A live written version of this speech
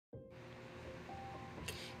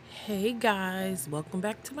Hey guys, welcome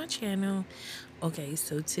back to my channel. Okay,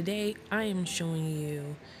 so today I am showing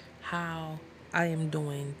you how I am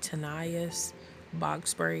doing Tanaya's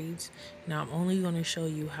box braids. Now I'm only going to show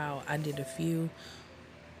you how I did a few,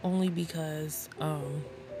 only because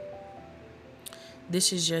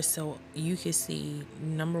this is just so you can see,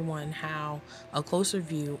 number one, how a closer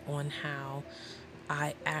view on how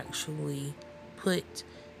I actually put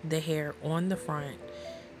the hair on the front.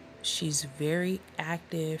 She's very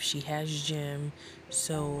active. She has gym.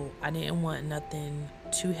 So I didn't want nothing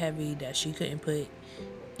too heavy that she couldn't put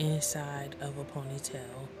inside of a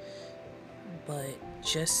ponytail. But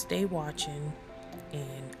just stay watching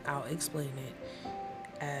and I'll explain it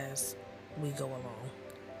as we go along.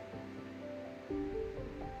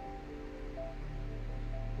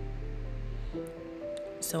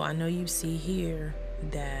 So I know you see here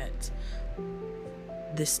that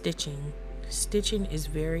the stitching is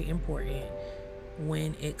very important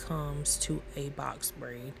when it comes to a box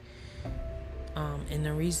braid. And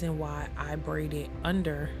the reason why I braid it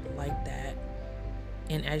under like that,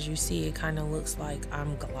 and as you see, it kind of looks like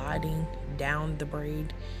I'm gliding down the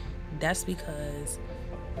braid, that's because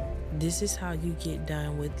this is how you get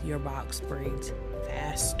done with your box braids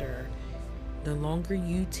faster. The longer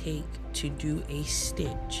you take to do a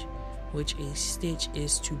stitch, which a stitch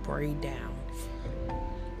is to braid down,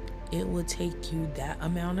 it will take you that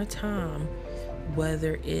amount of time,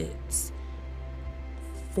 whether it's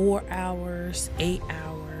 4 hours, 8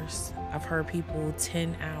 hours. I've heard people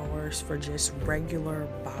 10 hours for just regular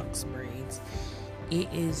box braids. It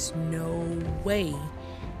is no way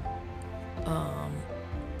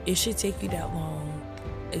it should take you that long,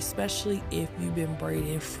 especially if you've been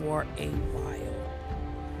braiding for a while.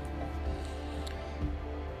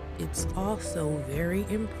 It's also very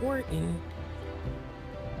important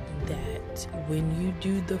that when you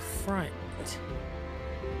do the front,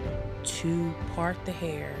 to part the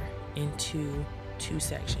hair into two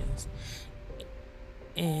sections.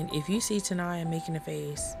 And if you see Tanaya making a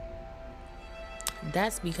face,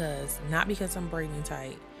 that's because, not because I'm braiding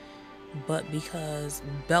tight, but because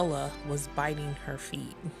Bella was biting her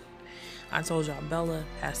feet. I told y'all Bella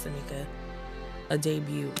has to make a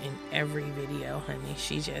debut in every video, honey.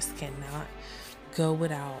 She just cannot go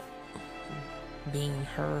without being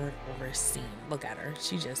heard or seen. Look at her,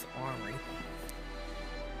 she just ornery.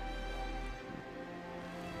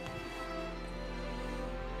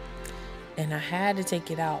 And I had to take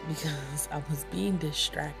it out because I was being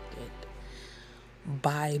distracted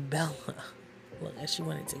by Bella. Look, she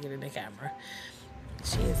wanted to get in the camera.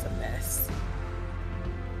 She is a mess.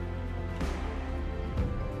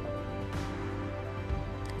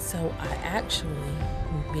 So I actually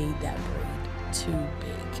made that braid too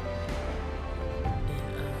big. And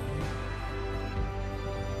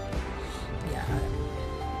yeah,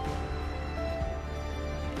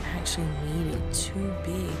 I actually made it too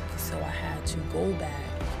big, so I had to go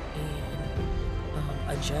back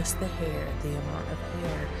and adjust the hair, the amount of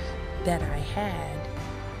hair that I had,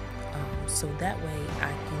 so that way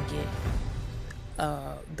I can get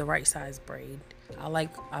the right size braid.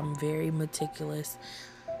 I'm very meticulous.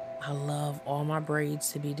 I love all my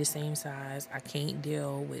braids to be the same size. I can't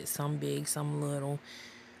deal with some big, some little,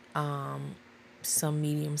 some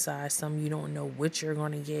medium size, some you don't know which you're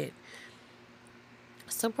gonna get.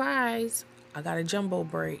 Surprise, I got a jumbo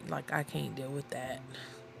braid. Like, I can't deal with that.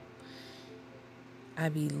 I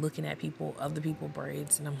be looking at other people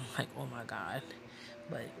braids, and I'm like, oh my God.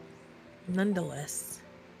 But nonetheless,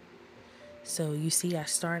 so you see, I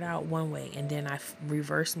start out one way and then I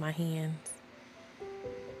reverse my hands,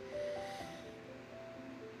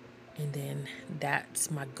 and then that's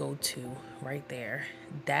my go-to right there.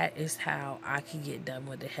 That is how I can get done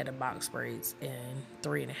with the head of box braids in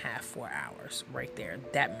 3.5, 4 hours right there.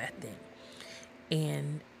 That method.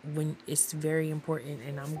 And when it's very important,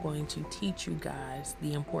 and I'm going to teach you guys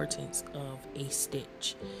the importance of a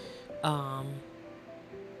stitch. But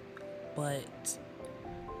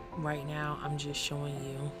right now I'm just showing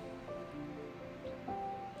you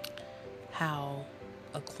how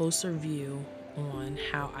a closer view on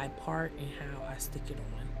how I part and how I stick it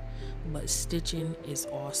on. But stitching is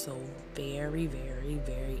also very, very,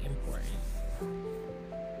 very important.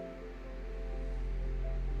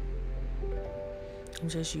 I'm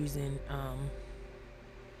just using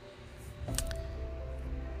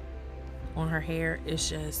on her hair, it's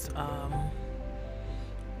just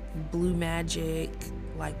Blue Magic,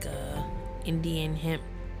 like a Indian hemp,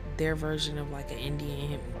 their version of like an Indian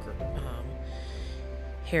hemp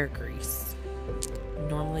hair grease.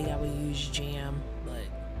 Normally I would use jam, but,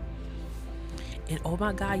 and oh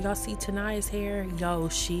my God, y'all see Tanaya's hair? Yo,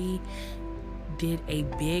 did a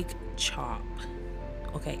big chop.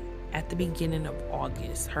 Okay, at the beginning of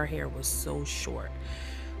August, her hair was so short.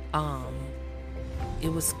 It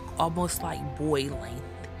was almost like boy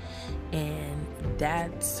length, and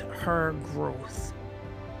that's her growth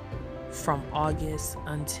from August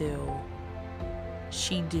until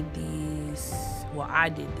she did these. Well, I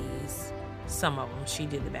did these, some of them. She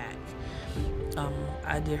did the back.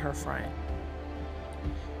 I did her front.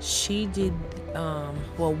 She did,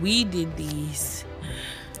 we did these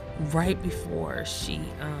right before she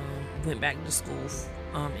went back to school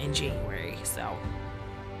in January. So,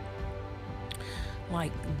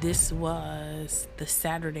 like, this was the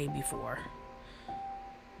Saturday before.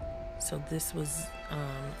 So this was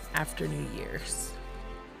after New Year's.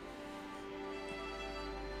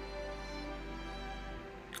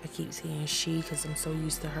 I keep saying she because I'm so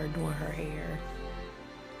used to her doing her hair.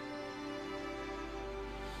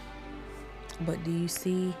 But do you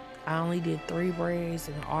see? I only did 3 braids,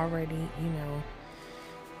 and already, you know,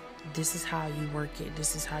 this is how you work it.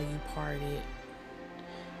 This is how you part it.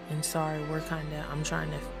 And sorry, I'm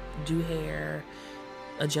trying to do hair,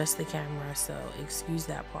 adjust the camera, so excuse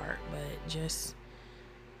that part, but just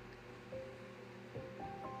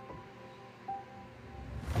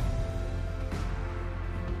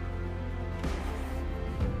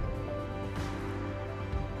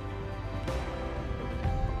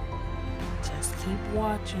keep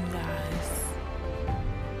watching, guys.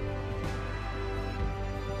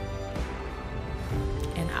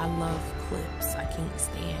 And I love clips. I can't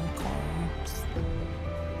stand combs.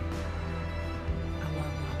 I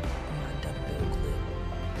love my dumbbell clip.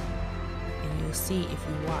 And you'll see if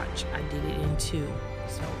you watch, I did it in 2.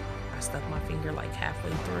 So I stuck my finger like halfway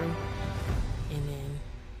through. And then,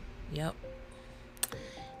 yep,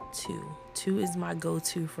 2. 2 is my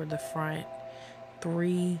go-to for the front.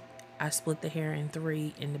 3, I split the hair in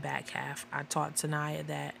 3 in the back half. I taught Tanaya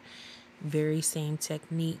that very same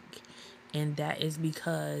technique, and that is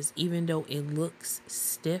because even though it looks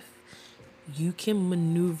stiff, you can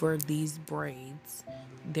maneuver these braids.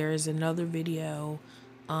 There's another video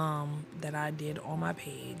that I did on my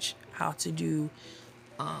page, how to do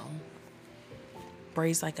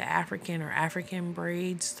braids like an African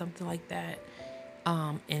braids, something like that.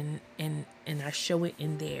 And I show it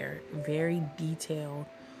in there, very detailed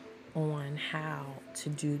on how to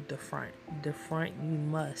do the front. The front, you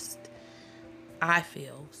must, I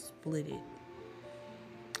feel, split it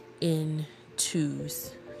in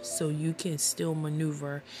 2s so you can still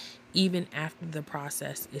maneuver even after the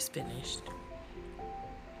process is finished.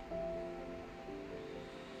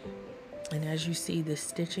 And as you see the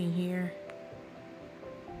stitching here,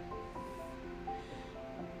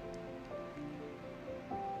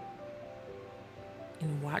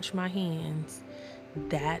 and watch my hands,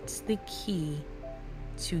 that's the key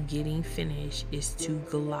to getting finished, is to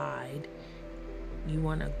glide. You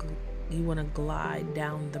want to glide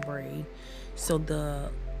down the braid. So the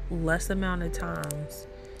less amount of times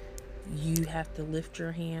you have to lift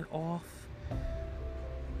your hand off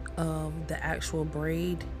of the actual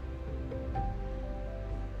braid,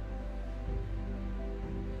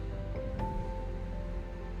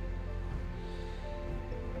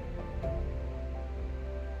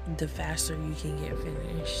 the faster you can get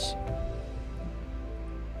finished.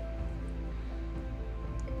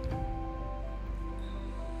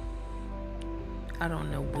 I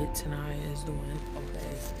don't know what Tanaya is doing,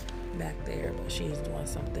 okay, back there, but she's doing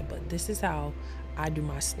something. But this is how I do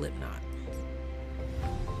my slip knot.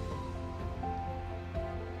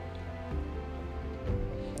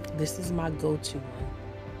 This is my go-to one.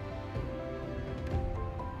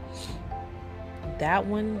 That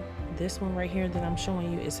one, this one right here that I'm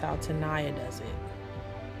showing you, is how Tanaya does it.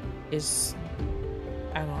 It's,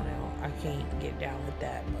 I don't know, I can't get down with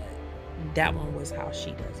that, but that one was how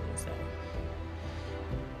she does it.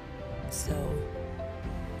 So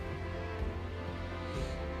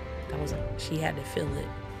that was, she had to feel it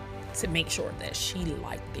to make sure that she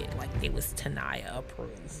liked it, like it was Tanaya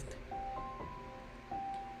approved.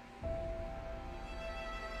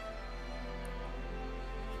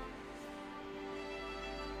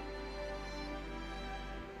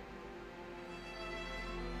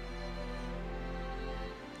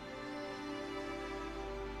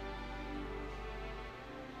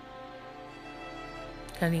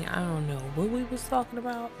 Honey, I don't know what we was talking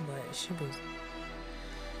about, but she was.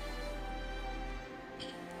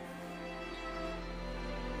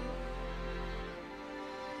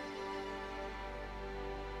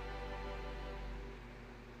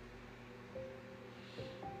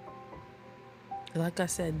 Like I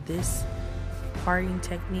said, this parting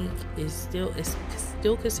technique is still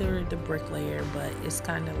considered the bricklayer, but it's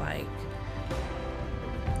kind of like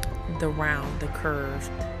the round, the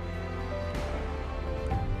curved.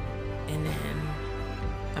 And then,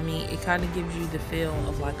 I mean, it kind of gives you the feel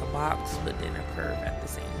of like a box, but then a curve at the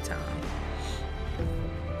same time.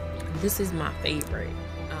 This is my favorite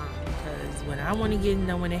because when I want to get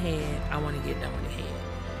done with the head, I want to get done with the head.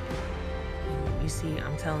 And you see,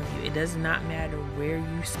 I'm telling you, it does not matter where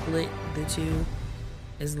you split the two,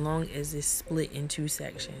 as long as it's split in two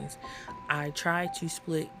sections. I try to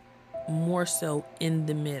split more so in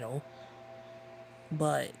the middle,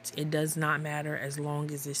 but it does not matter as long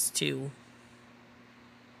as it's two.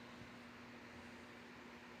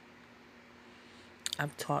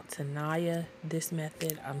 I've taught Tanaya this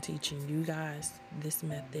method. I'm teaching you guys this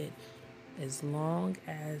method. As long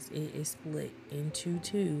as it is split into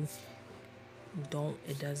two,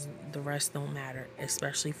 the rest don't matter,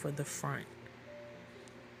 especially for the front.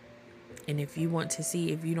 And if you want to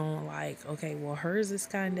see, if you don't like, okay, well, hers is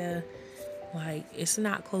kind of like, it's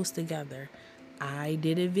not close together. I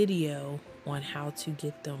did a video on how to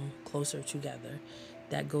get them closer together.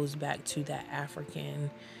 That goes back to that African,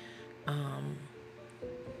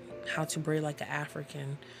 how to braid like an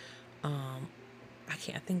African,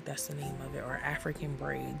 I think that's the name of it, or African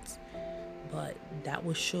braids. But that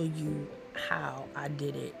will show you how I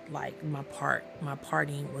did it. Like my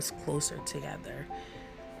parting was closer together.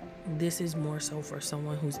 This is more so for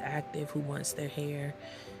someone who's active, who wants their hair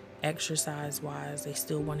exercise wise. They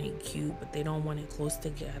still want it cute, but they don't want it close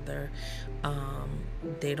together.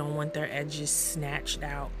 They don't want their edges snatched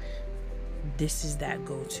out. This is that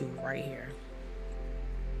go-to right here.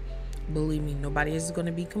 Believe me, nobody is going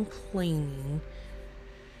to be complaining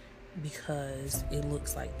because it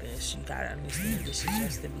looks like this. You gotta understand, this is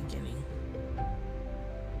just the beginning.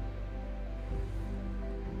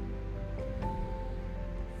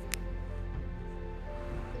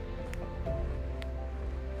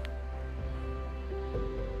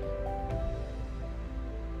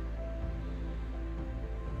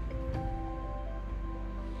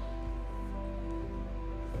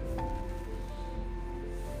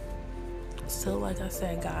 So like I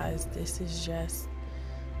said, guys, this is just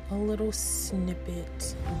a little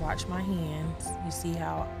snippet. Watch my hands. You see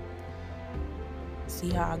how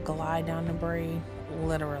I glide down the braid?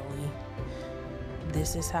 Literally.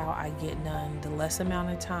 This is how I get done. The less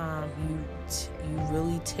amount of time you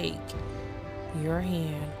really take your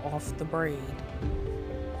hand off the braid,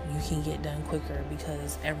 you can get done quicker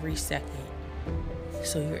because every second.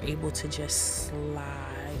 So you're able to just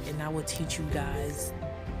slide. And I will teach you guys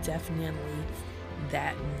definitely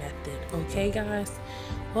that method. Okay, guys?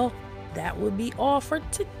 Well, that would be all for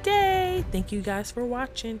today. Thank you guys for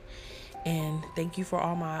watching. And thank you for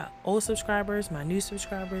all my old subscribers, my new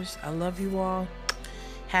subscribers. I love you all.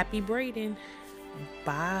 Happy braiding.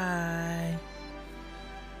 Bye.